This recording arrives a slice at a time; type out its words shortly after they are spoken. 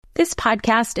This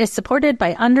podcast is supported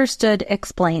by Understood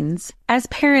Explains. As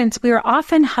parents, we are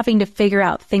often having to figure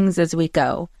out things as we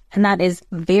go, and that is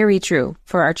very true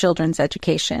for our children's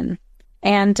education.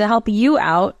 And to help you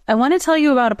out, I want to tell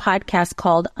you about a podcast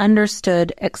called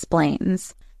Understood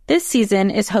Explains. This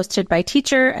season is hosted by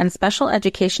teacher and special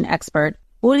education expert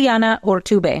Juliana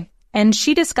Urtubey, and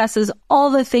she discusses all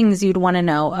the things you'd want to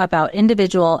know about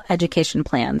individual education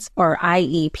plans, or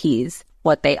IEPs,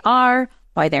 what they are,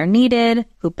 why they're needed,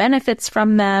 who benefits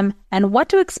from them, and what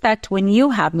to expect when you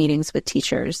have meetings with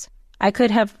teachers. I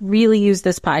could have really used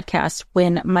this podcast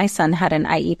when my son had an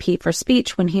IEP for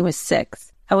speech when he was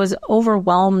 6. I was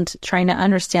overwhelmed trying to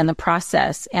understand the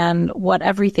process and what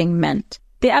everything meant.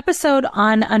 The episode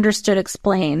on Understood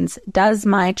Explains, Does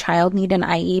My Child Need an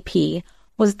IEP?,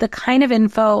 was the kind of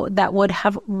info that would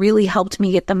have really helped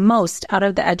me get the most out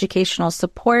of the educational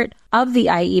support of the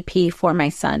IEP for my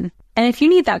son. And if you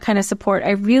need that kind of support,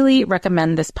 I really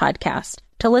recommend this podcast.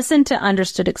 To listen to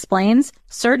Understood Explains,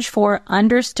 search for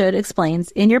Understood Explains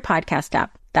in your podcast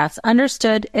app. That's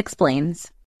Understood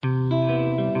Explains.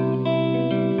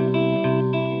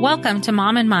 Welcome to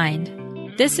Mom and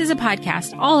Mind. This is a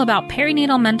podcast all about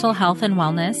perinatal mental health and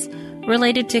wellness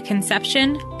related to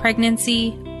conception,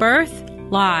 pregnancy, birth,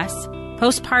 loss,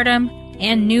 postpartum,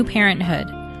 and new parenthood.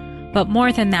 But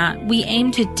more than that, we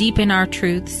aim to deepen our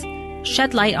truths,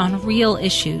 shed light on real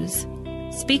issues,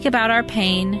 speak about our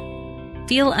pain,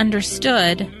 feel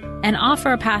understood, and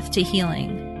offer a path to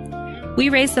healing. We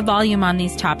raise the volume on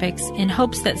these topics in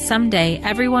hopes that someday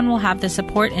everyone will have the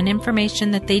support and information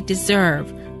that they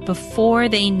deserve before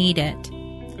they need it.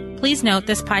 Please note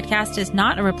this podcast is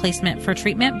not a replacement for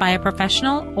treatment by a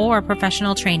professional or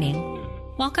professional training.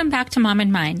 Welcome back to Mom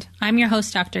and Mind. I'm your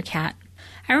host, Dr. Kat.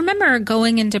 I remember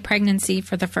going into pregnancy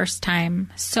for the first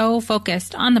time, so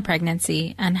focused on the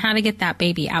pregnancy and how to get that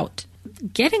baby out.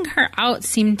 Getting her out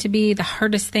seemed to be the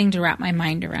hardest thing to wrap my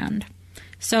mind around.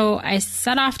 So I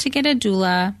set off to get a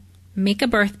doula, make a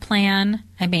birth plan.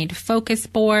 I made focus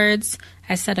boards.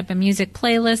 I set up a music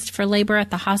playlist for labor at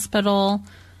the hospital,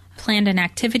 planned an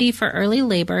activity for early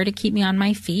labor to keep me on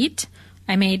my feet.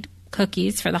 I made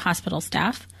cookies for the hospital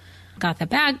staff, got the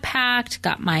bag packed,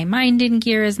 got my mind in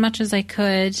gear as much as I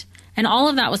could, and all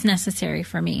of that was necessary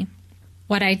for me.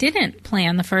 What I didn't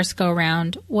plan the first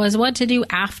go-round was what to do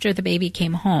after the baby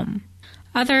came home.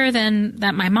 Other than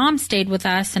that, my mom stayed with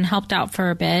us and helped out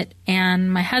for a bit,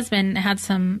 and my husband had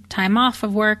some time off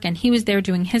of work, and he was there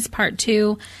doing his part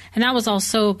too, and that was all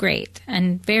so great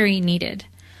and very needed.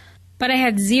 But I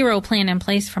had zero plan in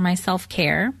place for my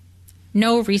self-care,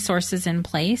 no resources in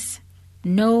place,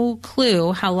 no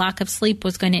clue how lack of sleep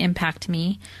was going to impact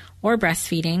me, or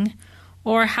breastfeeding,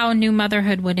 or how new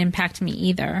motherhood would impact me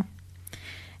either.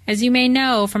 As you may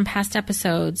know from past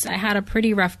episodes, I had a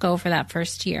pretty rough go for that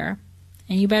first year.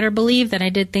 And you better believe that I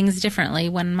did things differently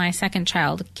when my second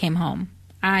child came home.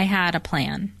 I had a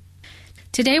plan.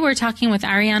 Today we're talking with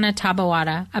Ariana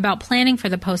Tabawada about planning for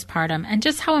the postpartum and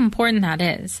just how important that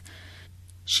is.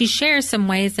 She shares some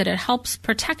ways that it helps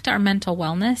protect our mental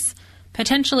wellness,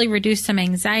 potentially reduce some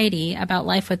anxiety about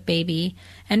life with baby,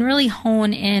 and really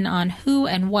hone in on who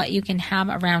and what you can have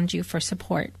around you for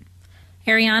support.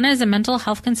 Ariana is a mental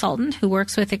health consultant who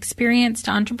works with experienced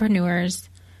entrepreneurs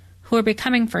who are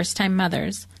becoming first-time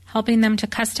mothers, helping them to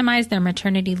customize their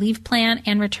maternity leave plan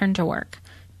and return to work.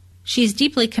 She's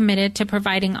deeply committed to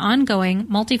providing ongoing,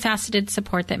 multifaceted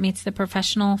support that meets the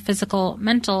professional, physical,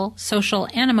 mental, social,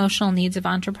 and emotional needs of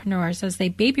entrepreneurs as they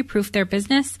baby-proof their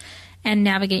business and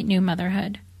navigate new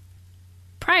motherhood.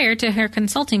 Prior to her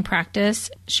consulting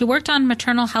practice, she worked on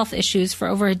maternal health issues for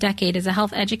over a decade as a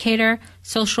health educator,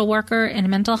 social worker in a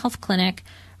mental health clinic,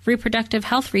 reproductive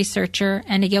health researcher,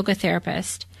 and a yoga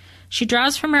therapist. She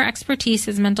draws from her expertise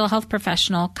as a mental health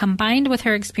professional, combined with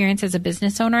her experience as a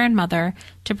business owner and mother,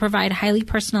 to provide highly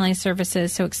personalized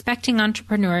services so expecting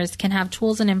entrepreneurs can have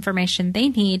tools and information they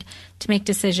need to make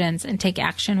decisions and take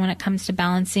action when it comes to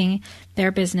balancing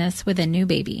their business with a new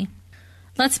baby.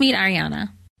 Let's meet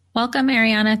Ariana. Welcome,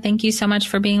 Ariana. Thank you so much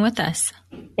for being with us.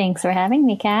 Thanks for having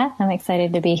me, Kat. I'm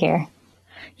excited to be here.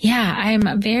 Yeah,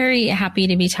 I'm very happy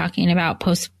to be talking about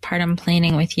postpartum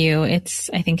planning with you. It's,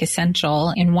 I think,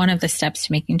 essential in one of the steps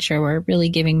to making sure we're really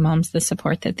giving moms the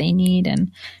support that they need.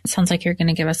 And it sounds like you're going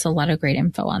to give us a lot of great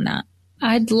info on that.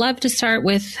 I'd love to start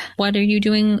with what are you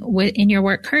doing in your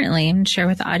work currently and share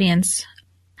with the audience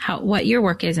what your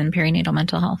work is in perinatal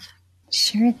mental health.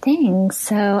 Sure thing.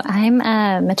 So I'm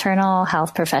a maternal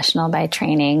health professional by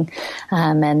training,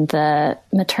 and the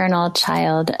Maternal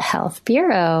Child Health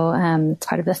Bureau,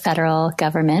 part of the federal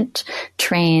government,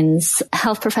 trains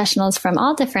health professionals from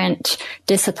all different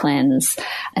disciplines.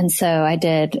 And so I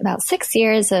did about 6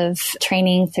 years of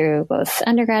training through both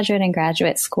undergraduate and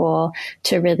graduate school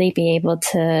to really be able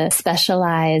to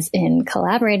specialize in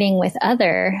collaborating with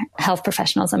other health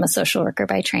professionals. I'm a social worker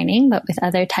by training, but with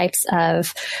other types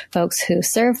of folks who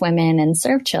serve women and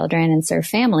serve children and serve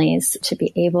families to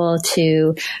be able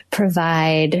to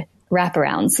provide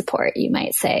wraparound support, you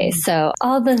might say. So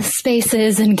all the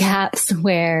spaces and gaps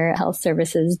where health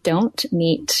services don't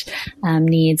meet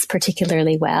needs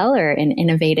particularly well or in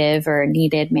innovative or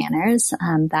needed manners,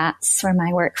 that's where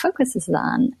my work focuses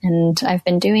on. And I've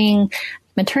been doing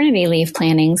maternity leave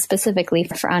planning specifically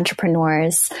for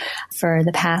entrepreneurs for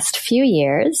the past few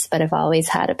years, but I've always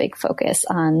had a big focus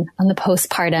on the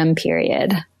postpartum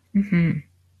period. Mm-hmm.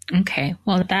 Okay.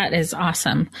 Well, that is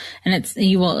awesome. And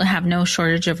you will have no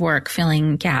shortage of work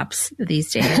filling gaps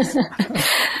these days.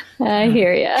 I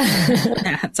hear you.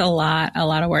 That's a lot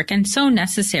of work and so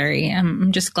necessary.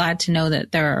 I'm just glad to know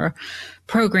that there are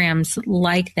programs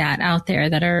like that out there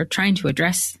that are trying to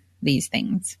address these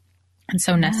things and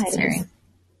so necessary.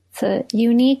 It's a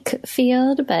unique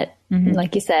field, but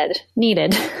like you said,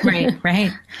 needed.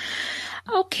 Right.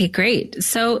 Okay, great.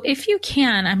 So if you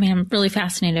can, I'm really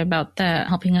fascinated about the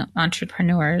helping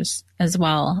entrepreneurs as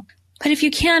well. But if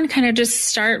you can kind of just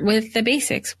start with the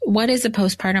basics. What is a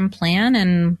postpartum plan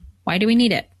and why do we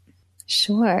need it?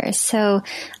 Sure. So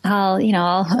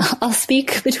I'll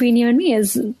speak between you and me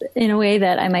as in a way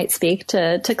that I might speak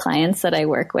to clients that I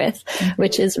work with,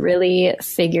 which is really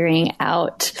figuring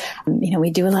out, we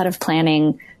do a lot of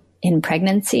planning in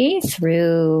pregnancy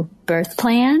through birth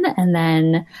plan, and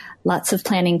then lots of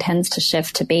planning tends to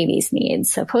shift to baby's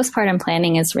needs. So postpartum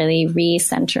planning is really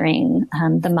recentering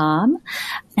the mom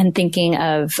and thinking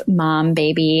of mom,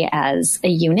 baby as a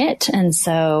unit. And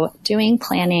so doing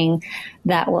planning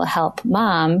that will help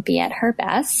mom be at her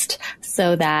best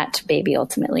so that baby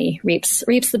ultimately reaps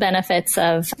the benefits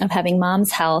of having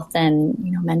mom's health and,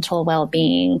 mental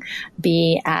well-being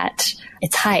be at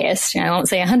its highest. I won't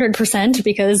say 100%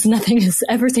 because nothing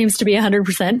ever seems to be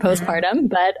 100% postpartum,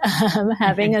 but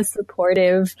having a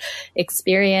supportive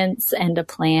experience and a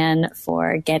plan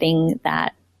for getting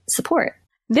that support.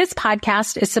 This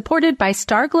podcast is supported by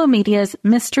Starglow Media's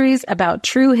Mysteries About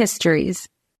True Histories.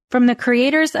 From the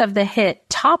creators of the hit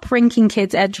top-ranking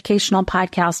kids educational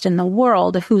podcast in the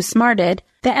world, Who Smarted,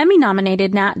 the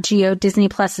Emmy-nominated Nat Geo Disney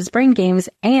Plus's Brain Games,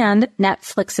 and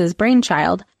Netflix's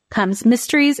Brainchild, comes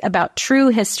Mysteries About True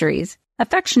Histories,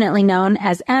 affectionately known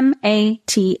as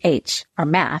MATH, or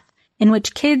math, in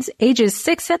which kids ages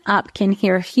 6 and up can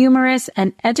hear humorous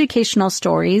and educational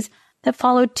stories that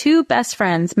follow two best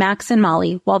friends, Max and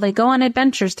Molly, while they go on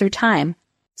adventures through time,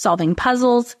 solving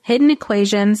puzzles, hidden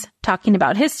equations, talking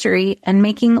about history, and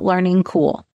making learning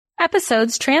cool.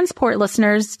 Episodes transport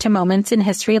listeners to moments in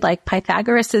history like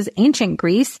Pythagoras' ancient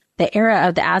Greece, the era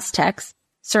of the Aztecs,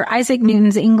 Sir Isaac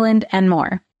Newton's England, and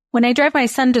more. When I drive my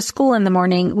son to school in the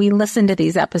morning, we listen to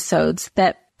these episodes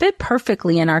that fit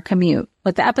perfectly in our commute,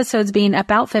 with the episodes being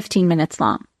about 15 minutes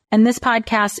long. And this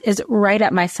podcast is right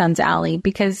up my son's alley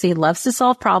because he loves to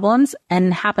solve problems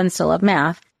and happens to love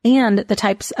math and the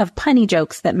types of punny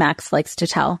jokes that Max likes to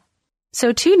tell.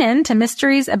 So tune in to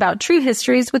Mysteries About True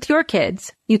Histories with your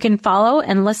kids. You can follow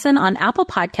and listen on Apple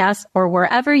Podcasts or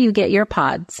wherever you get your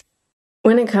pods.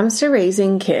 When it comes to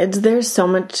raising kids, there's so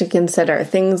much to consider.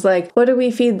 Things like, what do we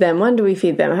feed them? When do we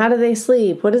feed them? How do they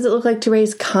sleep? What does it look like to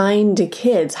raise kind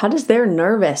kids? How does their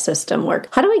nervous system work?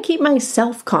 How do I keep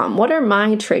myself calm? What are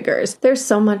my triggers? There's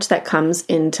so much that comes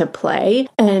into play,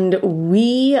 and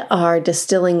we are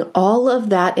distilling all of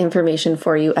that information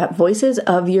for you at Voices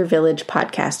of Your Village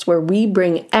podcast, where we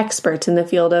bring experts in the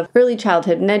field of early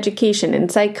childhood and education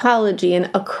and psychology and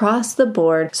across the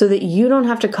board so that you don't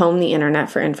have to comb the internet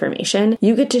for information.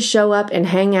 You get to show up and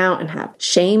hang out and have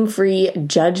shame-free,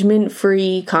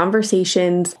 judgment-free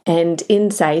conversations and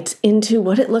insights into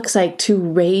what it looks like to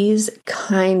raise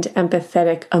kind,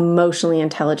 empathetic, emotionally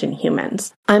intelligent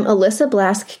humans. I'm Alyssa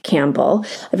Blask Campbell.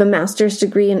 I have a master's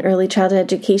degree in early childhood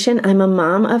education. I'm a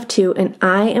mom of 2, and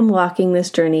I am walking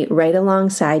this journey right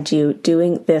alongside you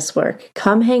doing this work.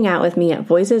 Come hang out with me at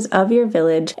Voices of Your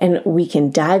Village, and we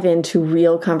can dive into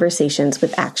real conversations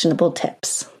with actionable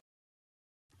tips.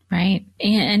 Right.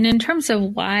 And in terms of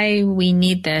why we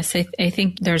need this, I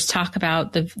think there's talk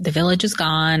about the village is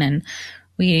gone and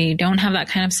we don't have that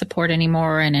kind of support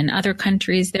anymore. And in other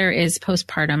countries, there is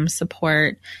postpartum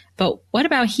support. But what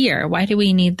about here? Why do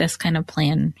we need this kind of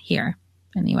plan here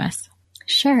in the U.S.?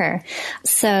 Sure.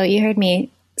 So you heard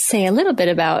me say a little bit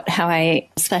about how I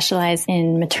specialize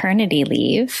in maternity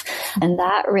leave. And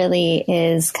that really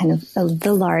is kind of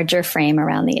the larger frame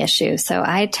around the issue. So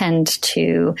I tend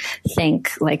to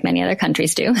think, like many other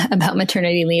countries do, about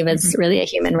maternity leave as really a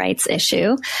human rights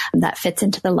issue that fits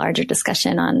into the larger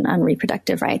discussion on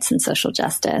reproductive rights and social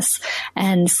justice.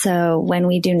 And so when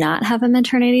we do not have a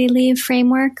maternity leave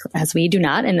framework, as we do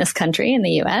not in this country, in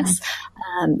the US,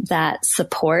 that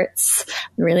supports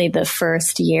really the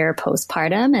first year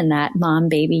postpartum and that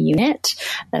mom-baby unit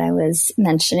that I was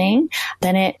mentioning,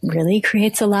 then it really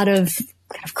creates a lot of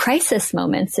kind of crisis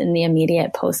moments in the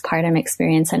immediate postpartum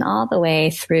experience and all the way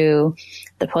through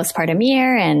the postpartum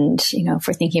year. And, you know, if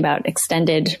we're thinking about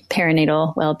extended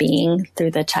perinatal well-being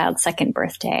through the child's second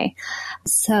birthday.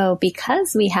 So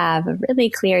because we have a really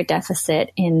clear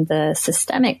deficit in the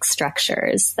systemic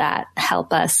structures that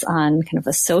help us on kind of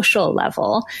a social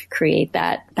level create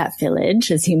that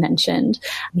village, as you mentioned,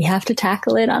 we have to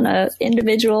tackle it on an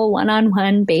individual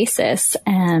one-on-one basis.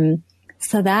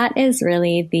 So that is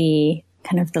really the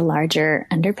kind of the larger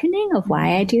underpinning of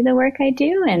why I do the work I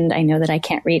do. And I know that I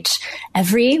can't reach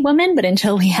every woman, but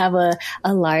until we have a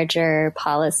larger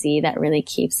policy that really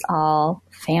keeps all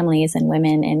families and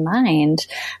women in mind,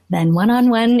 then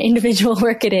one-on-one individual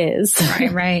work it is.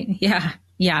 Right.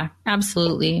 Yeah,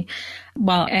 absolutely.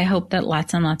 Well, I hope that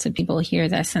lots and lots of people hear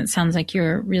this. And it sounds like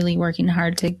you're really working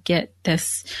hard to get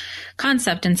this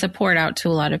concept and support out to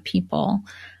a lot of people.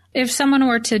 If someone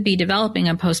were to be developing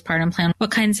a postpartum plan, what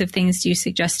kinds of things do you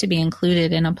suggest to be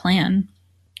included in a plan?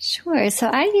 Sure. So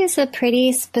I use a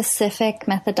pretty specific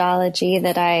methodology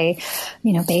that I,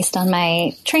 based on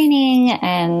my training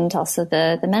and also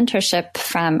the mentorship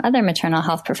from other maternal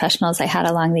health professionals I had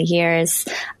along the years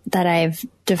that I've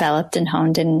developed and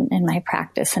honed in my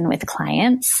practice and with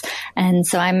clients. And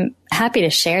so I'm happy to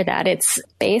share that. It's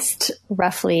based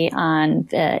roughly on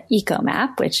the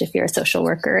EcoMap, which if you're a social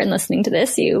worker and listening to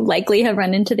this, you likely have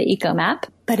run into the EcoMap.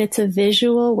 But it's a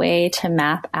visual way to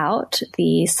map out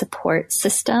the support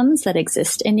systems that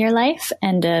exist in your life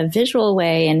and a visual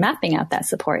way in mapping out that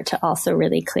support to also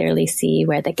really clearly see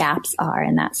where the gaps are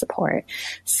in that support.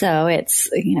 So it's,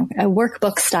 a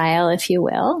workbook style, if you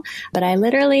will, but I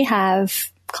literally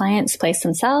have clients place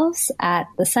themselves at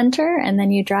the center and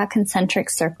then you draw concentric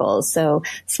circles. So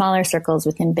smaller circles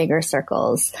within bigger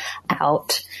circles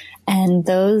out. And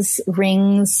those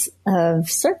rings of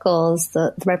circles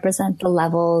represent the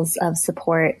levels of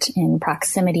support in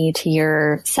proximity to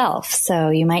yourself. So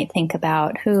you might think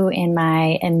about who in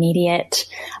my immediate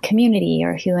community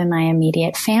or who in my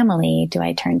immediate family do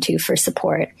I turn to for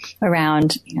support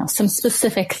around, some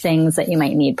specific things that you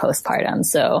might need postpartum.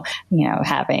 So,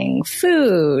 having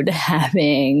food,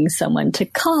 having someone to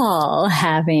call,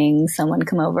 having someone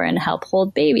come over and help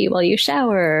hold baby while you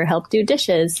shower, help do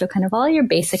dishes. So kind of all your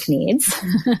basic needs.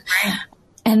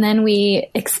 And then we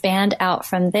expand out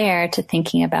from there to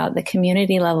thinking about the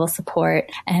community level support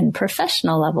and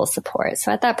professional level support.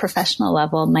 So at that professional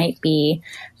level might be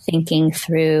thinking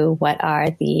through what are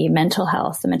the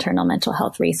maternal mental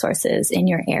health resources in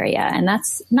your area. And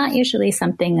that's not usually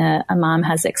something a mom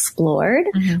has explored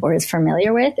or is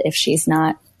familiar with if she's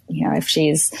not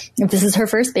if this is her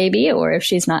first baby or if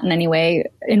she's not in any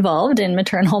way involved in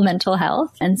maternal mental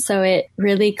health. And so it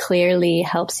really clearly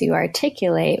helps you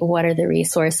articulate what are the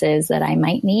resources that I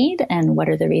might need and what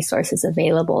are the resources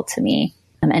available to me.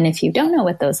 And if you don't know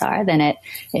what those are, then it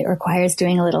requires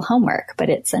doing a little homework, but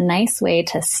it's a nice way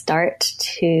to start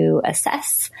to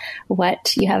assess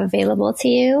what you have available to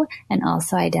you and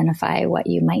also identify what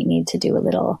you might need to do a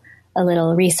little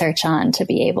research on to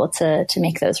be able to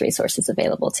make those resources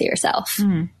available to yourself.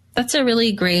 That's a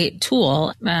really great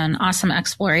tool, an awesome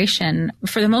exploration.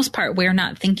 For the most part, we're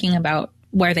not thinking about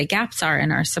where the gaps are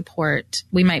in our support.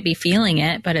 We might be feeling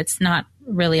it, but it's not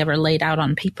really ever laid out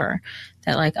on paper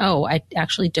that I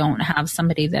actually don't have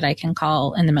somebody that I can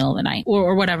call in the middle of the night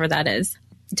or whatever that is.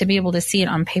 To be able to see it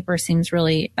on paper seems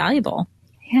really valuable.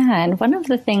 Yeah. And one of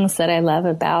the things that I love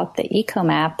about the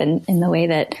EcoMap and in the way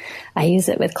that I use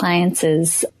it with clients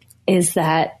is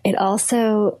that it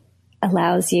also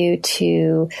allows you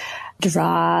to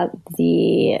draw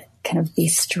the kind of the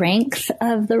strength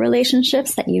of the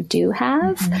relationships that you do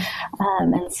have.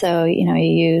 And so, you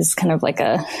use kind of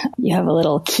you have a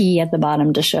little key at the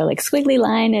bottom to show squiggly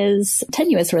line is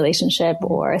tenuous relationship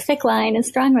or a thick line is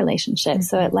strong relationship.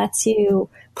 So it lets you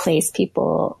place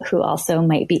people who also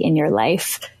might be in your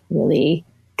life really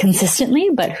consistently,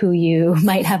 but who you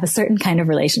might have a certain kind of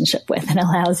relationship with, and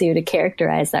allows you to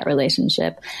characterize that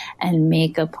relationship and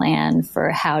make a plan for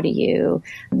how do you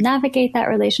navigate that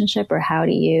relationship or how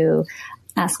do you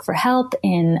ask for help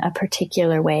in a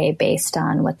particular way based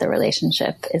on what the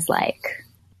relationship is like.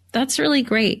 That's really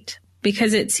great,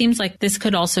 because it seems like this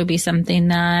could also be something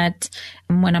that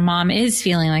when a mom is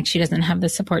feeling like she doesn't have the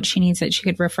support she needs, that she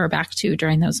could refer back to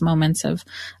during those moments of,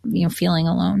 feeling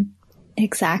alone.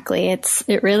 Exactly.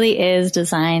 It really is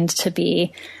designed to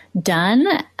be done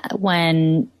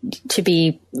to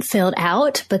be filled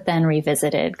out, but then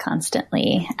revisited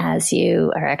constantly as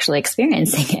you are actually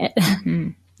experiencing it. Mm-hmm.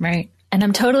 Right. And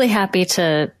I'm totally happy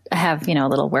to have, a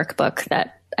little workbook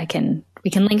that we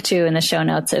can link to in the show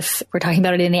notes if we're talking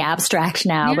about it in the abstract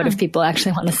now. Yeah. But if people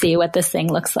actually want to see what this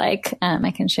thing looks like,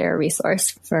 I can share a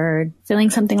resource for filling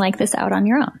something like this out on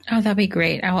your own. Oh, that'd be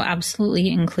great. I will absolutely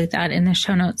include that in the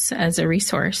show notes as a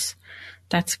resource.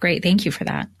 That's great. Thank you for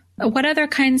that. What other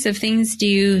kinds of things do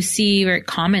you see very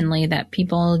commonly that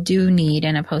people do need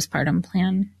in a postpartum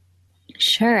plan?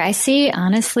 Sure. I see,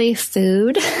 honestly,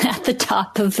 food at the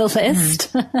top of the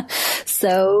list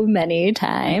so many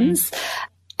times.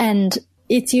 And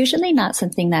it's usually not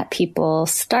something that people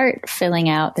start filling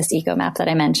out this eco map that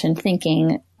I mentioned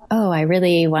thinking, oh, I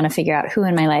really want to figure out who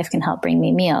in my life can help bring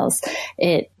me meals.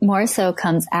 It more so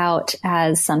comes out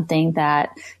as something that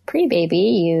pre-baby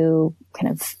you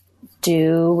kind of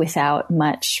do without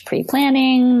much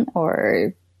pre-planning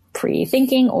or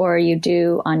pre-thinking, or you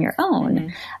do on your own. Mm-hmm.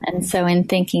 And so in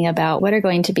thinking about what are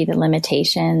going to be the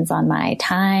limitations on my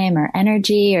time or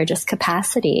energy or just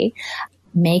capacity,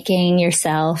 making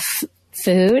yourself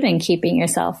food and keeping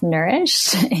yourself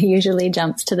nourished usually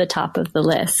jumps to the top of the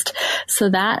list.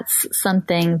 So that's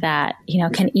something that,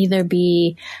 can either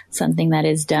be something that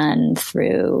is done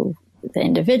through the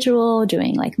individual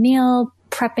doing like meal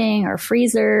prepping or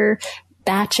freezer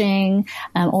batching,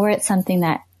 or it's something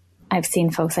that I've seen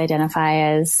folks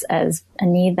identify as a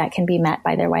need that can be met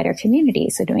by their wider community.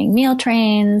 So doing meal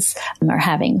trains or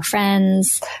having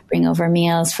friends bring over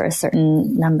meals for a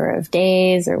certain number of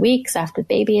days or weeks after the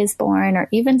baby is born, or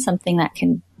even something that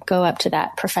can go up to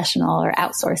that professional or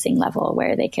outsourcing level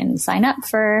where they can sign up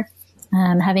for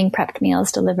having prepped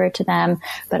meals delivered to them.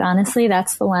 But honestly,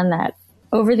 that's the one that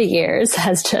over the years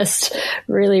has just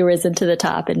really risen to the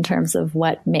top in terms of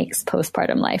what makes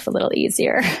postpartum life a little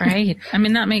easier. Right. I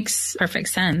mean, that makes perfect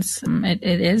sense.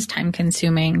 It is time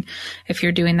consuming if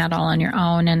you're doing that all on your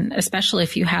own. And especially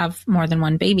if you have more than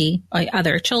one baby,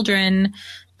 other children,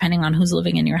 depending on who's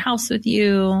living in your house with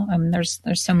you. There's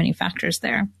so many factors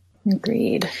there.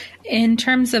 Agreed. In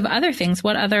terms of other things,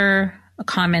 what other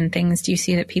common things do you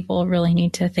see that people really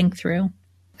need to think through?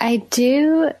 I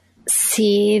do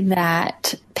see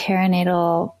that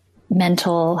perinatal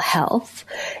mental health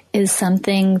is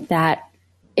something that,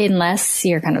 unless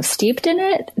you're kind of steeped in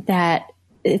it, that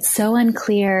it's so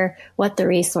unclear what the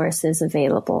resources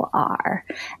available are.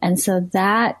 And so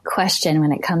that question,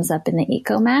 when it comes up in the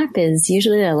eco map, is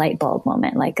usually a light bulb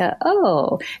moment, like,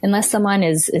 unless someone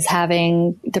is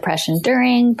having depression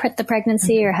during the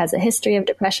pregnancy or has a history of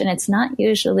depression, it's not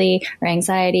usually, or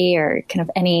anxiety or kind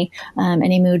of any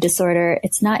mood disorder,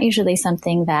 it's not usually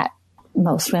something that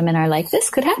most women are like, this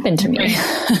could happen to me.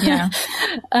 Yeah.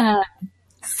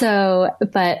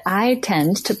 But I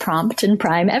tend to prompt and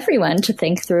prime everyone to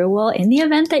think through, well, in the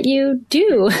event that you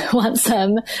do want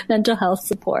some mental health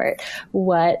support,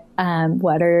 what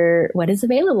is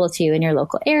available to you in your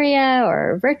local area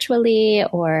or virtually,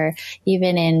 or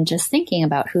even in just thinking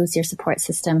about who's your support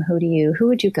system, who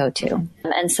would you go to?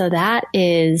 And so that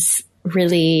is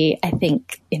really, I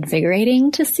think,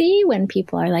 invigorating to see when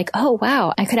people are like, oh,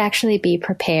 wow, I could actually be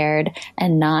prepared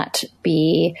and not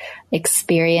be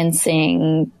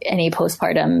experiencing any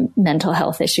postpartum mental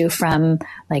health issue from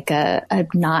like a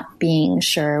not being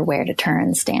sure where to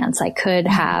turn stance. I could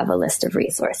have a list of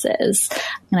resources.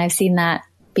 And I've seen that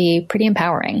be pretty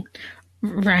empowering.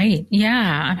 Right.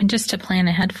 Yeah. I mean, just to plan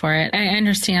ahead for it. I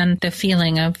understand the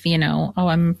feeling of,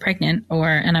 I'm pregnant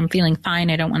and I'm feeling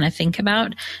fine. I don't want to think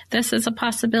about this as a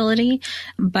possibility.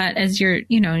 But as you're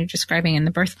describing in the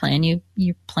birth plan,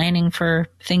 you're planning for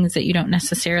things that you don't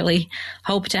necessarily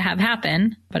hope to have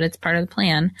happen, but it's part of the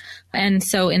plan. And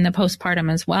so in the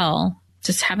postpartum as well,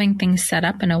 just having things set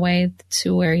up in a way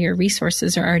to where your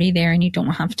resources are already there and you don't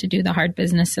have to do the hard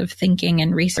business of thinking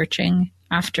and researching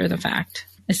after the fact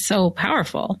is so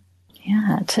powerful.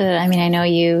 Yeah. I know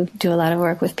you do a lot of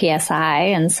work with PSI.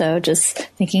 And so just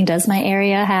thinking, does my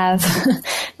area have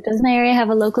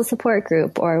a local support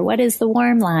group, or what is the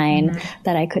warm line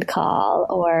that I could call,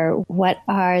 or what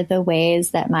are the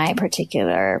ways that my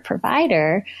particular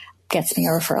provider gets me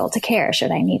a referral to care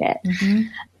should I need it? Mm-hmm.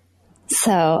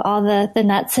 So all the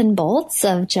nuts and bolts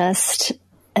of just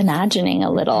imagining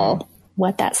a little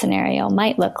what that scenario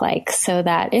might look like, so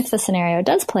that if the scenario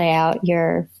does play out,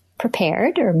 you're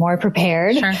prepared or more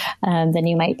prepared Sure. than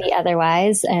you might be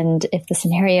otherwise. And if the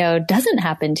scenario doesn't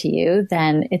happen to you,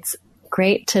 then it's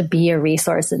great to be a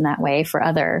resource in that way for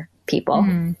other people.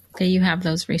 That you have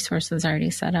those resources already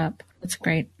set up. That's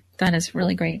great. That is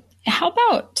really great. How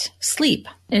about sleep?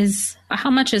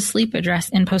 How much is sleep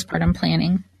addressed in postpartum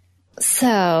planning?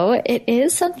 So it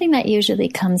is something that usually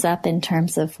comes up in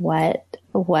terms of what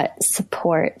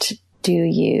support do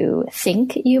you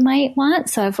think you might want?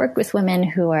 So I've worked with women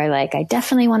who are like, I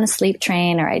definitely want a sleep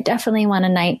train, or I definitely want a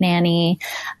night nanny.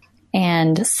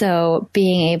 And so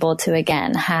being able to,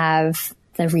 again, have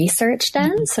the research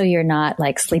done, so you're not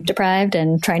like sleep deprived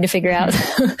and trying to figure out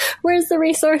where's the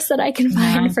resource that I can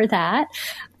find for that.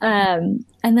 And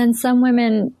then some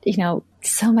women,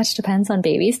 so much depends on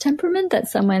baby's temperament that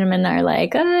some women are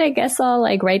like, I guess I'll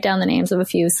like write down the names of a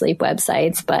few sleep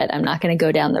websites, but I'm not going to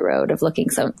go down the road of looking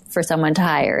for someone to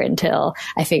hire until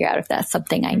I figure out if that's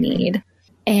something I need.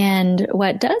 And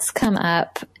what does come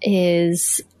up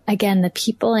is, again, the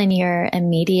people in your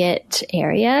immediate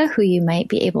area who you might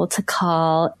be able to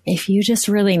call if you just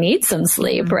really need some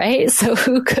sleep, right? So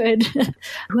who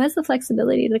has the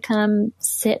flexibility to come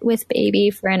sit with baby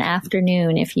for an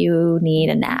afternoon if you need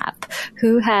a nap?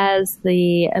 Who has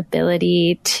the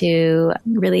ability to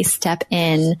really step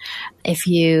in if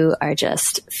you are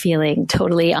just feeling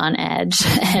totally on edge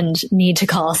and need to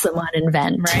call someone and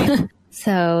vent? Right.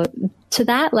 So to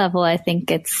that level, I think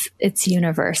it's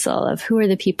universal of who are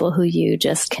the people who you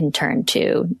just can turn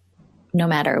to no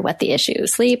matter what the issue,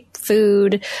 sleep,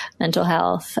 food, mental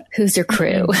health, who's your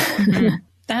crew.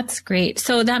 That's great.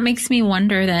 So that makes me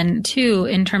wonder then too,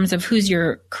 in terms of who's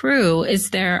your crew,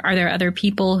 are there other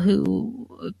people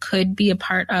who could be a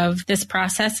part of this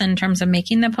process in terms of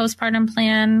making the postpartum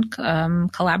plan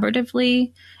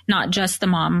collaboratively, not just the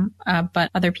mom,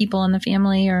 but other people in the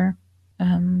family or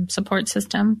support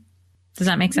system? Does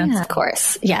that make sense? Yeah, of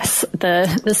course. Yes.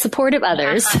 The support of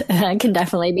others can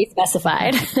definitely be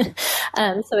specified.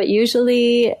 So it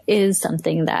usually is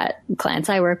something that clients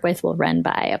I work with will run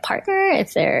by a partner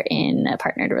if they're in a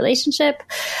partnered relationship.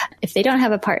 If they don't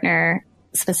have a partner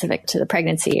specific to the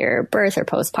pregnancy or birth or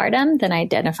postpartum, then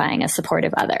identifying a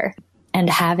supportive other. And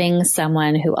having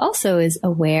someone who also is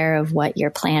aware of what you're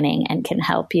planning and can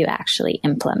help you actually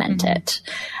implement it.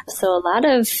 So a lot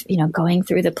of, going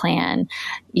through the plan,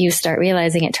 you start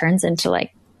realizing it turns into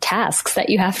like tasks that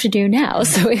you have to do now.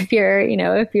 So if you're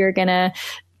going to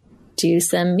do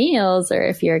some meals, or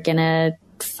if you're going to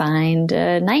find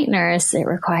a night nurse, it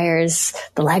requires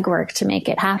the legwork to make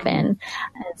it happen.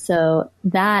 And so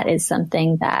that is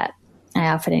something that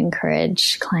I often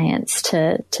encourage clients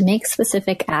to make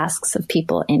specific asks of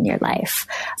people in your life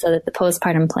so that the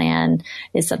postpartum plan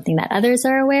is something that others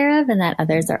are aware of and that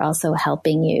others are also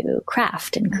helping you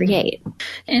craft and create.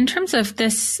 In terms of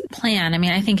this plan,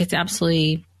 I think it's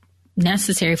absolutely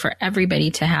necessary for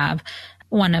everybody to have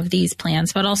one of these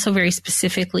plans, but also very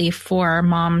specifically for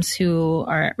moms who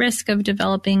are at risk of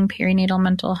developing perinatal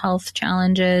mental health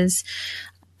challenges,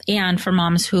 and for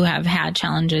moms who have had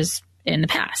challenges in the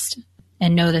past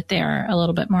and know that they're a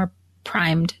little bit more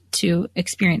primed to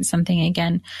experience something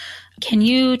again. Can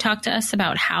you talk to us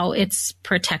about how it's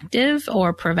protective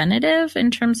or preventative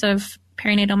in terms of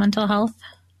perinatal mental health?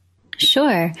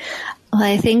 Sure. Well,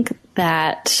 I think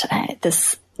that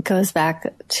this goes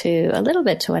back to a little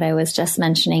bit to what I was just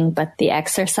mentioning, but the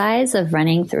exercise of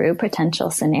running through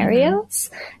potential scenarios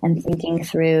and thinking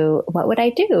through what would I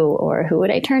do, or who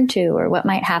would I turn to, or what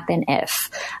might happen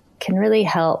if, can really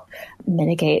help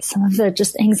mitigate some of the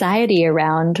just anxiety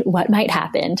around what might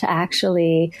happen, to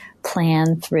actually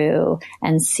plan through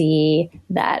and see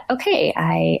that, okay,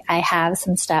 I have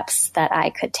some steps that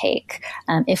I could take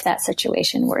if that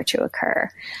situation were to occur.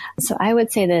 So I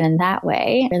would say that in that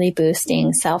way, really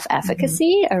boosting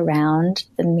self-efficacy around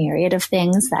the myriad of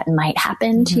things that might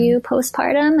happen to you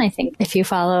postpartum. I think if you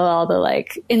follow all the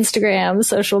like Instagram,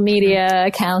 social media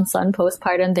accounts on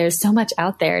postpartum, there's so much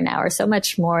out there now, or so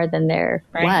much more than there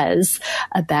was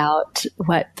about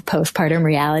what the postpartum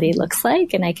reality looks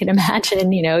like. And I can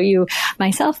imagine, you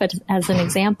myself as an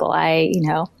example, I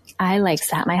like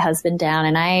sat my husband down,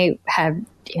 and I had,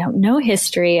 no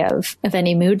history of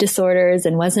any mood disorders,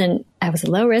 and I was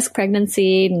a low risk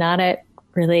pregnancy, not at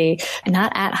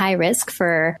high risk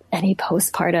for any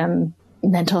postpartum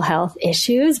mental health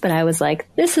issues, but I was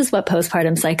like, this is what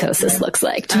postpartum psychosis looks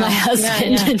like to my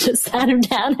husband, and just sat him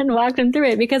down and walked him through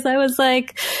it, because I was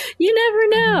like, you never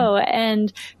know.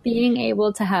 And being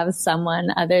able to have someone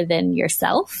other than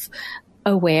yourself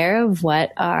aware of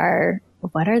what are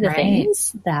the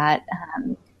things that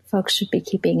folks should be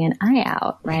keeping an eye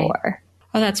out for.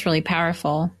 Oh, that's really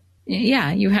powerful.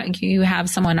 you have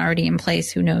someone already in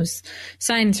place who knows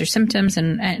signs or symptoms,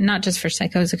 and not just for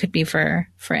psychosis, it could be for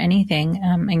anything,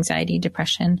 anxiety,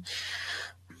 depression.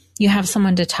 You have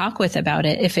someone to talk with about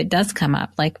it if it does come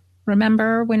up. Like,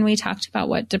 remember when we talked about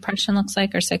what depression looks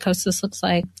like or psychosis looks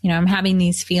like? I'm having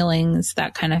these feelings,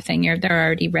 that kind of thing. They're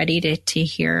already ready to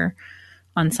hear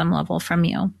on some level from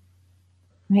you.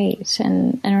 Right.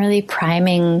 And really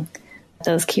priming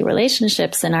those key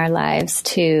relationships in our lives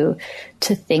to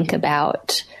think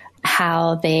about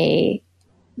how they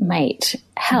might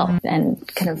help, and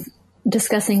kind of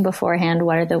discussing beforehand,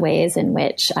 what are the ways in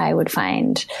which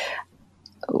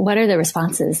what are the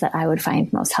responses that I would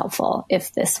find most helpful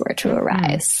if this were to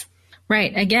arise?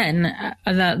 Right. Again,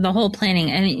 the whole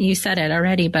planning, and you said it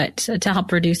already, but to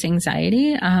help reduce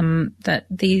anxiety, that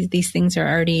these things are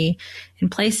already in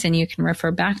place and you can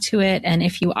refer back to it. And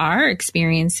if you are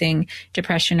experiencing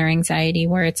depression or anxiety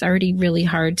where it's already really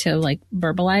hard to like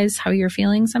verbalize how you're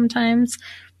feeling sometimes,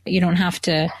 you don't have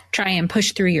to try and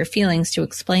push through your feelings to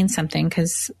explain something,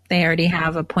 because they already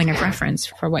have a point of reference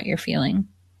for what you're feeling.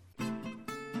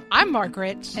 I'm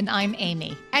Margaret. And I'm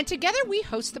Amy. And together we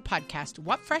host the podcast,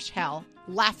 What Fresh Hell?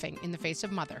 Laughing in the Face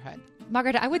of Motherhood.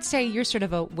 Margaret, I would say you're sort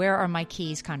of a where are my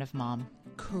keys kind of mom.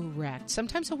 Correct.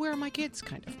 Sometimes a where are my kids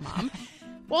kind of mom.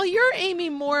 Well, you're, Amy,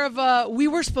 more of a we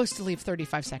were supposed to leave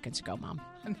 35 seconds ago, mom.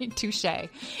 I mean, touche.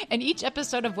 In each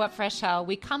episode of What Fresh Hell,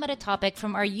 we come at a topic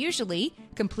from our usually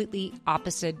completely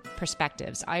opposite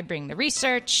perspectives. I bring the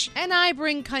research. And I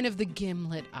bring kind of the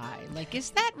gimlet eye. Like, is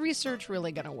that research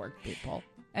really going to work, people?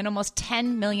 And almost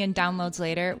 10 million downloads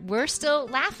later, we're still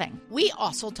laughing. We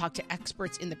also talk to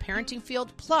experts in the parenting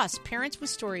field, plus parents with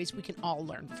stories we can all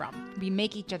learn from. We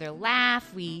make each other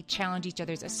laugh, we challenge each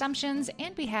other's assumptions,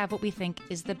 and we have what we think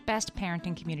is the best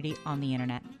parenting community on the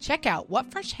internet. Check out What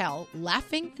Fresh Hell?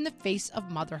 Laughing in the Face of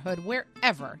Motherhood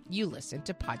wherever you listen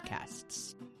to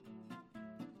podcasts.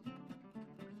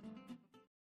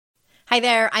 Hi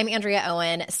there, I'm Andrea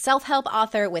Owen, self-help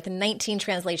author with 19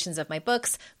 translations of my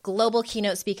books, global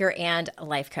keynote speaker, and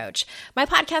life coach. My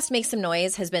podcast, Make Some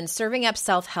Noise, has been serving up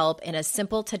self-help in a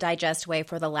simple-to-digest way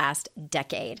for the last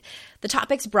decade. The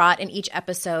topics brought in each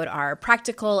episode are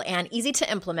practical and easy to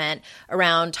implement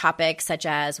around topics such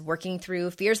as working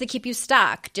through fears that keep you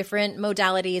stuck, different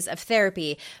modalities of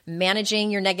therapy,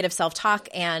 managing your negative self-talk,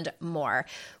 and more.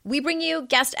 We bring you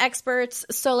guest experts,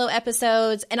 solo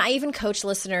episodes, and I even coach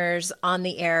listeners on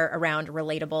the air around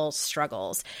relatable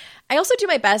struggles. I also do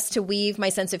my best to weave my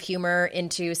sense of humor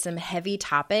into some heavy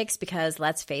topics because,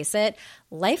 let's face it,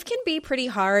 life can be pretty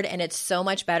hard, and it's so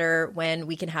much better when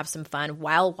we can have some fun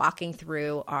while walking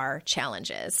through our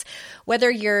challenges.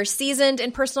 Whether you're seasoned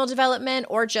in personal development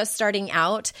or just starting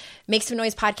out, Make Some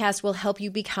Noise podcast will help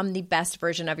you become the best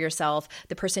version of yourself,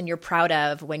 the person you're proud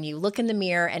of when you look in the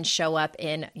mirror and show up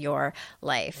in your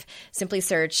life. Simply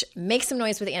search Make Some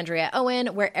Noise with Andrea Owen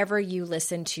wherever you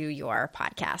listen to your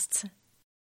podcasts.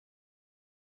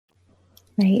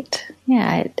 Right.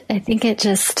 Yeah, I think it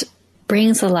just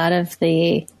brings a lot of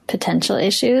the potential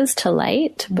issues to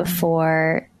light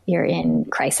before you're in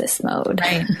crisis mode.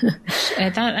 Right.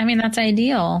 That's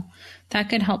ideal. That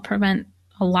could help prevent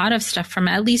a lot of stuff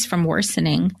at least from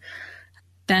worsening.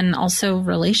 Then also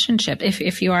relationship.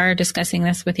 If you are discussing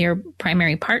this with your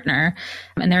primary partner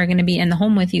and they're going to be in the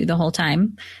home with you the whole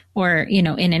time, or, in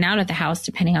and out of the house,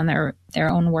 depending on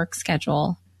their own work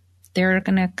schedule, they're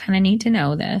going to kind of need to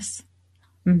know this.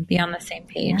 Be on the same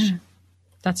page. Yeah.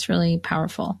 That's really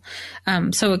powerful.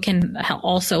 So it can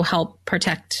also help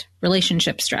protect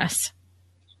relationship stress.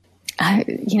 I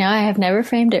have never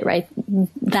framed it right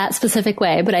that specific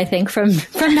way, but I think from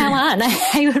now on,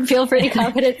 I would feel pretty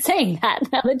confident saying that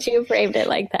now that you framed it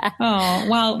like that. Oh,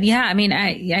 well, yeah. I mean,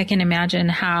 I can imagine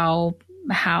how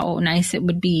nice it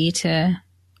would be to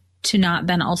not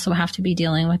then also have to be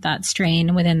dealing with that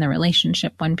strain within the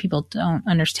relationship when people don't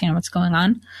understand what's going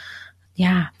on.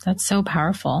 Yeah, that's so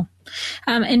powerful.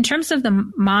 In terms of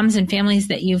the moms and families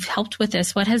that you've helped with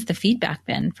this, what has the feedback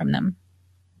been from them?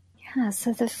 Yeah,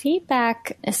 so the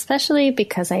feedback, especially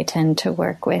because I tend to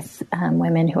work with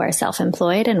women who are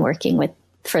self-employed and working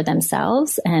for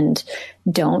themselves and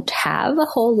don't have a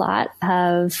whole lot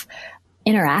of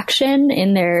interaction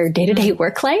in their day-to-day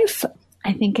work life,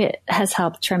 I think it has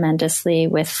helped tremendously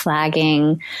with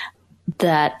flagging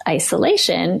that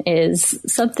isolation is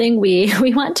something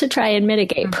we want to try and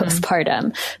mitigate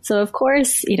postpartum. So of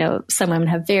course, some women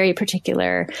have very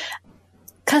particular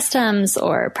customs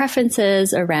or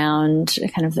preferences around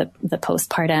kind of the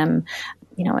postpartum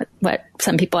what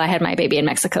some people, I had my baby in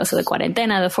Mexico, so the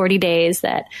cuarentena, the 40 days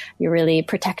that you're really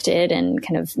protected and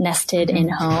kind of nested in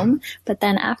home. But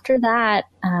then after that,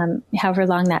 however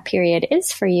long that period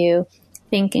is for you,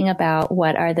 thinking about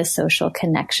what are the social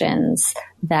connections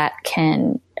that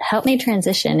can help me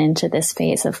transition into this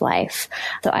phase of life.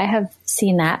 So I have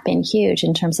seen that been huge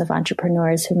in terms of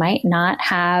entrepreneurs who might not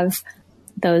have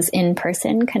those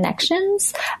in-person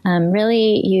connections,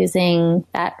 really using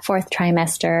that fourth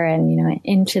trimester and,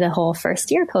 into the whole first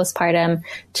year postpartum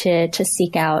to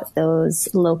seek out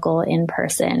those local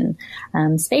in-person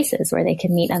spaces where they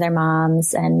can meet other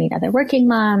moms and meet other working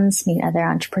moms, meet other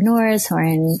entrepreneurs who are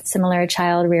in similar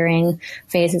child rearing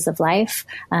phases of life,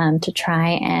 to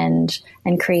try and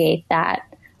create that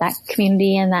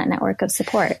community and that network of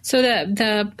support. So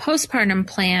the postpartum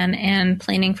plan and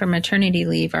planning for maternity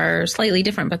leave are slightly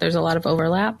different, but there's a lot of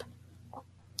overlap.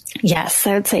 Yes,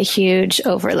 I would say huge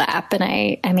overlap. And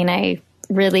I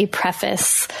really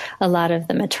preface a lot of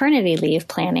the maternity leave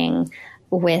planning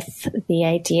with the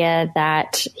idea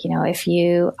that, if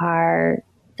you are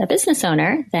a business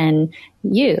owner, then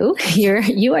you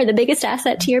are the biggest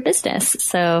asset to your business.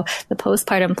 So the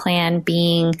postpartum plan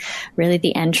being really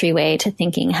the entryway to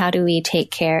thinking, how do we take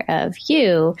care of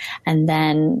you? And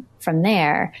then from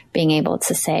there, being able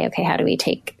to say, okay, how do we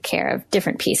take care of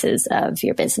different pieces of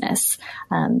your business?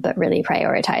 But really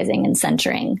prioritizing and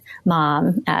centering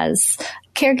mom as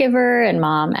caregiver and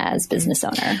mom as business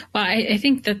owner. Well, I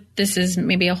think that this is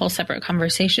maybe a whole separate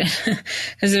conversation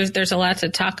because there's a lot to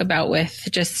talk about with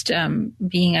just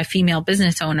being a female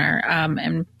business owner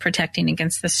and protecting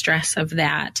against the stress of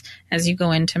that as you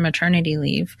go into maternity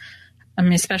leave.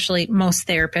 Especially most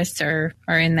therapists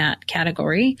are in that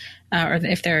category, or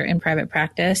if they're in private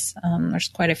practice. There's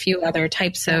quite a few other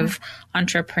types of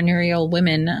entrepreneurial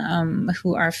women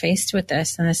who are faced with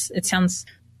this. And it sounds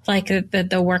like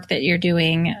the work that you're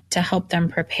doing to help them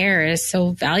prepare is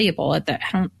so valuable.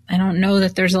 I don't know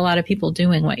that there's a lot of people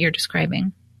doing what you're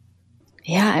describing.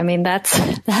 Yeah,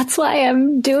 that's why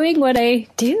I'm doing what I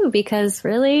do, because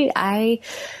really I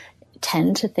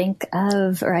tend to think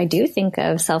of, or I do think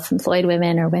of, self-employed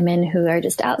women or women who are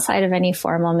just outside of any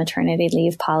formal maternity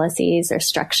leave policies or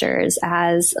structures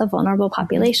as a vulnerable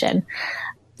population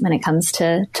when it comes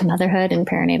to motherhood and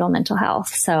perinatal mental health.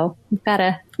 So we've got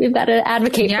to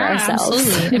advocate for ourselves.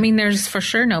 Absolutely. There's for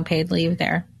sure no paid leave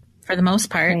there for the most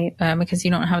part, right. Because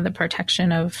you don't have the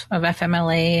protection of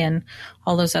FMLA and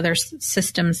all those other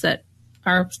systems that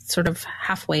are sort of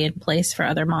halfway in place for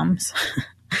other moms.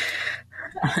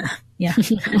 Yeah.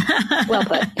 Well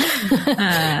put.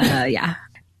 Yeah.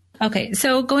 Okay.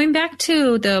 So going back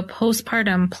to the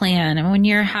postpartum plan, and when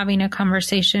you're having a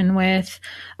conversation with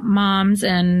moms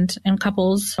and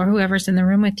couples or whoever's in the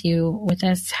room with you with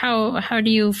this, how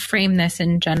do you frame this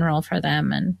in general for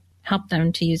them and help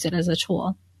them to use it as a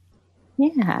tool?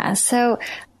 Yeah. So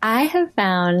I have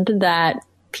found that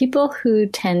people who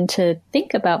tend to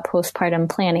think about postpartum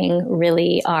planning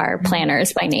really are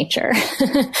planners by nature.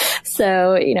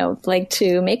 So, like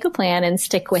to make a plan and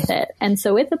stick with it. And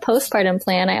so with the postpartum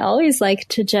plan, I always like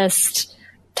to just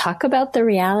talk about the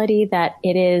reality that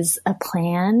it is a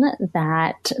plan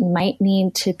that might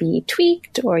need to be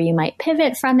tweaked, or you might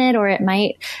pivot from it, or it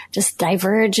might just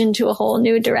diverge into a whole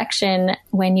new direction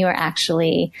when you're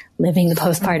actually living the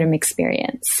postpartum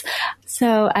experience.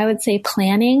 So I would say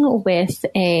planning with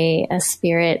a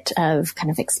spirit of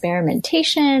kind of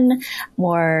experimentation,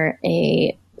 or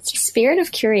a spirit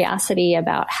of curiosity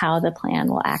about how the plan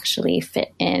will actually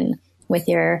fit in with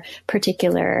your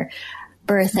particular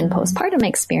birth and postpartum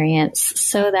experience,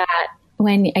 so that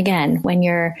when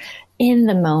you're in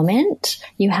the moment,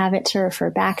 you have it to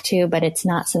refer back to, but it's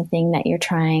not something that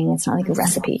it's not like a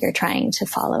recipe you're trying to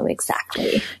follow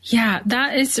exactly. Yeah,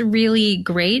 that is really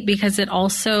great, because it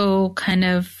also kind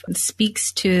of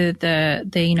speaks to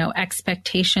the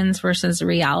expectations versus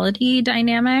reality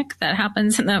dynamic that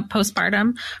happens in the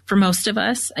postpartum for most of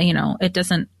us. It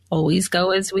doesn't always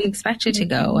go as we expect it to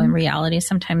go, and reality is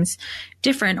sometimes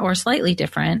different or slightly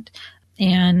different.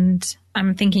 And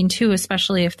I'm thinking too,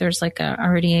 especially if there's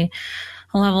already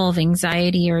a level of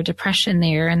anxiety or depression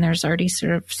there, and there's already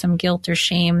sort of some guilt or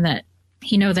shame that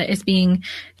that is being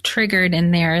triggered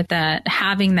in there, that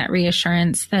having that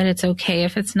reassurance that it's okay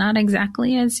if it's not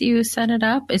exactly as you set it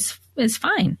up is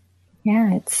fine.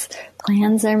 Yeah,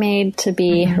 plans are made to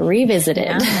be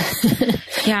revisited.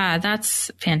 Yeah, that's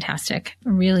fantastic.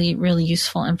 Really, really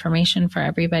useful information for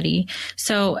everybody.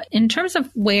 So in terms of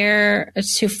where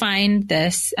to find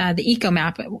this, the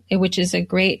EcoMap, which is a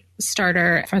great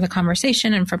starter for the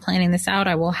conversation and for planning this out,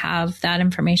 I will have that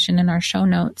information in our show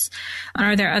notes.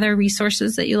 Are there other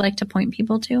resources that you like to point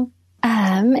people to?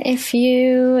 If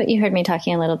you heard me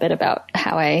talking a little bit about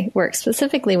how I work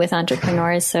specifically with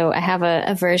entrepreneurs. So I have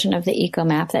a version of the Eco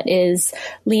Map that is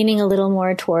leaning a little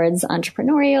more towards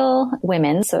entrepreneurial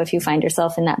women. So if you find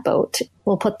yourself in that boat,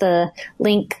 we'll put the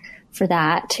link for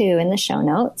that too in the show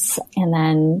notes. And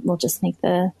then we'll just make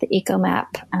the Eco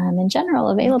Map in general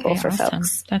available for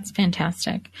folks. That's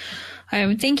fantastic.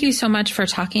 Thank you so much for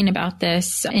talking about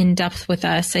this in depth with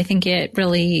us. I think it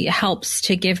really helps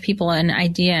to give people an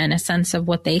idea and a sense of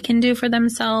what they can do for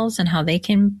themselves and how they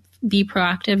can be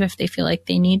proactive if they feel like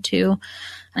they need to,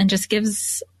 and just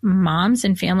gives moms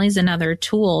and families another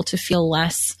tool to feel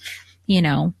less,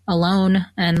 alone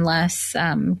and less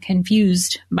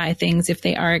confused by things if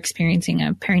they are experiencing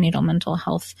a perinatal mental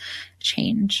health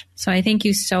change. So I thank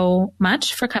you so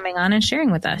much for coming on and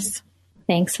sharing with us.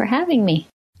 Thanks for having me.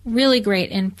 Really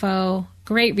great info,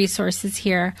 great resources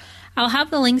here. I'll have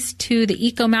the links to the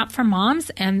Eco Map for Moms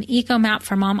and the Eco Map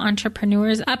for Mom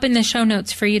Entrepreneurs up in the show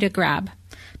notes for you to grab.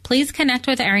 Please connect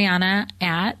with Ariana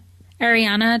at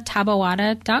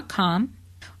arianatabawada.com,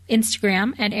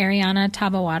 Instagram at Ariana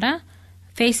Tabawada,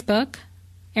 Facebook,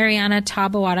 Ariana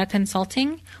Tabawada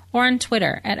Consulting, or on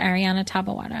Twitter at Ariana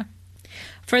Tabawada.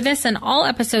 For this and all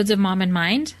episodes of Mom in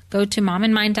Mind, go to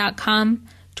mominmind.com.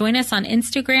 Join us on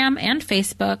Instagram and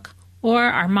Facebook or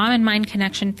our Mom in Mind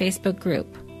Connection Facebook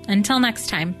group. Until next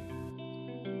time.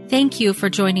 Thank you for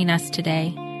joining us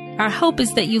today. Our hope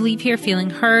is that you leave here feeling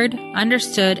heard,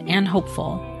 understood, and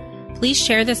hopeful. Please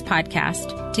share this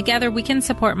podcast. Together we can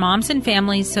support moms and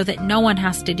families so that no one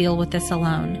has to deal with this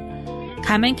alone.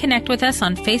 Come and connect with us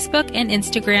on Facebook and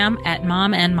Instagram at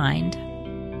Mom and Mind.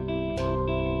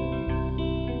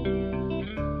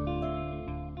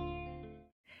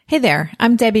 Hey there,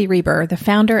 I'm Debbie Reber, the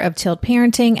founder of Tilt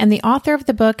Parenting and the author of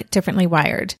the book Differently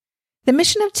Wired. The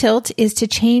mission of Tilt is to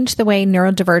change the way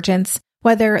neurodivergence,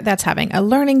 whether that's having a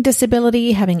learning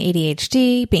disability, having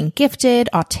ADHD, being gifted,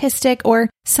 autistic, or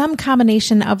some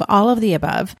combination of all of the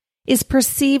above, is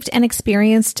perceived and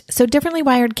experienced so differently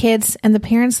wired kids and the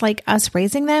parents like us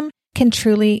raising them can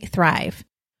truly thrive.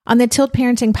 On the Tilt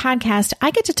Parenting podcast, I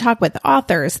get to talk with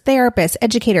authors, therapists,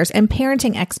 educators, and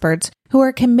parenting experts who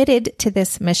are committed to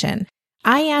this mission.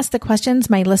 I ask the questions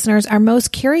my listeners are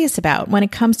most curious about when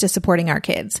it comes to supporting our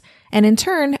kids. And in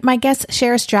turn, my guests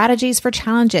share strategies for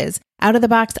challenges,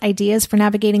 out-of-the-box ideas for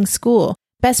navigating school,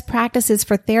 best practices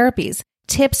for therapies,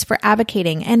 tips for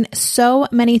advocating, and so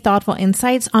many thoughtful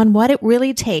insights on what it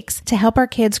really takes to help our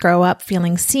kids grow up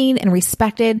feeling seen and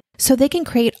respected so they can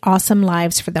create awesome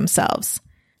lives for themselves.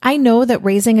 I know that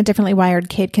raising a differently wired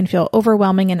kid can feel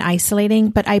overwhelming and isolating,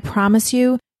 but I promise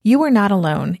you, you are not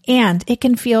alone, and it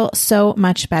can feel so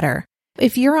much better.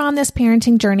 If you're on this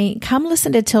parenting journey, come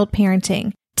listen to Tilt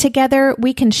Parenting. Together,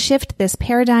 we can shift this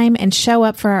paradigm and show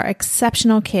up for our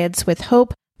exceptional kids with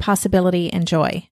hope, possibility, and joy.